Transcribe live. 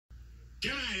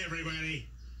Good night, everybody.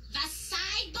 The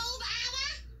side boob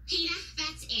hour? Peter,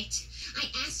 that's it. I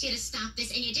asked you to stop this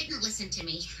and you didn't listen to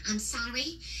me. I'm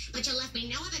sorry, but you left me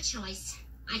no other choice.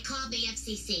 I called the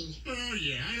FCC. Oh,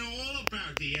 yeah, I know all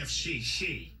about the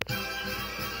FCC. They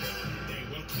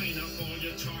will clean up all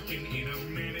your talking in a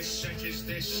manner such as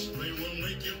this. They will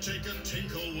make you take a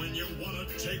tinkle when you want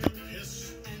to take a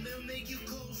piss. And they'll make you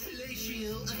call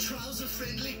fellatio a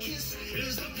trouser-friendly kiss.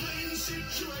 Here's the plain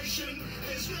situation.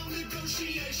 There's no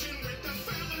negotiation with the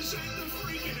fellas at the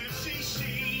freaking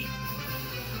FCC.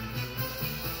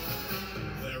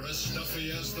 They're as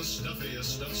stuffy as the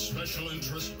stuffiest of special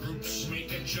interest groups.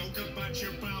 Make a joke about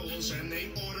your bowels and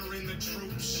they order in the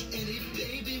troops. Any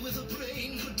baby with a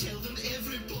brain could tell them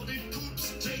everybody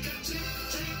poops. Take a tip,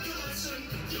 take a lesson.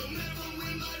 You'll never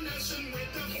win by messing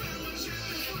with the fellas at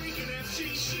the freaking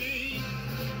FCC.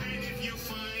 And if you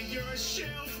find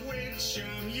yourself with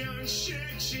some young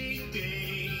sexy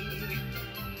thing,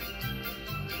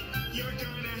 you're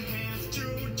gonna have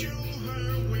to do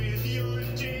her with your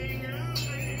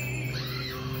ding-a-ling.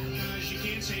 'Cause you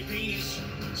can't say penis,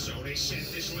 so they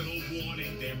sent this little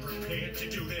warning. They're prepared to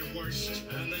do their worst.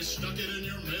 And they stuck it in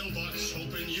your mailbox,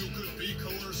 hoping you could be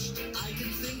coerced. I can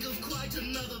think of quite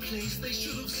another place they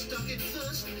should have stuck it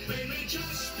first. They may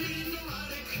just be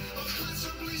neurotic or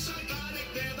possibly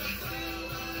psychotic. They're the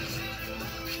fellas at the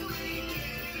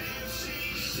freaking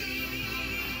FCC.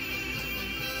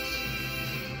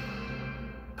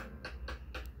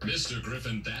 Mr.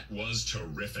 Griffin, that was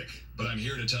terrific. But I'm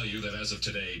here to tell you that as of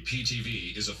today,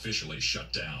 PTV is officially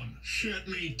shut down. Shut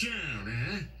me down,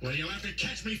 huh? Well, you'll have to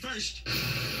catch me first.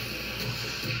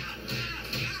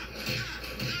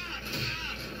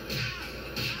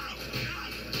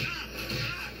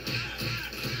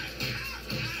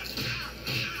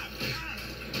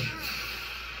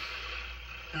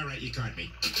 All right, you caught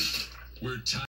me. We're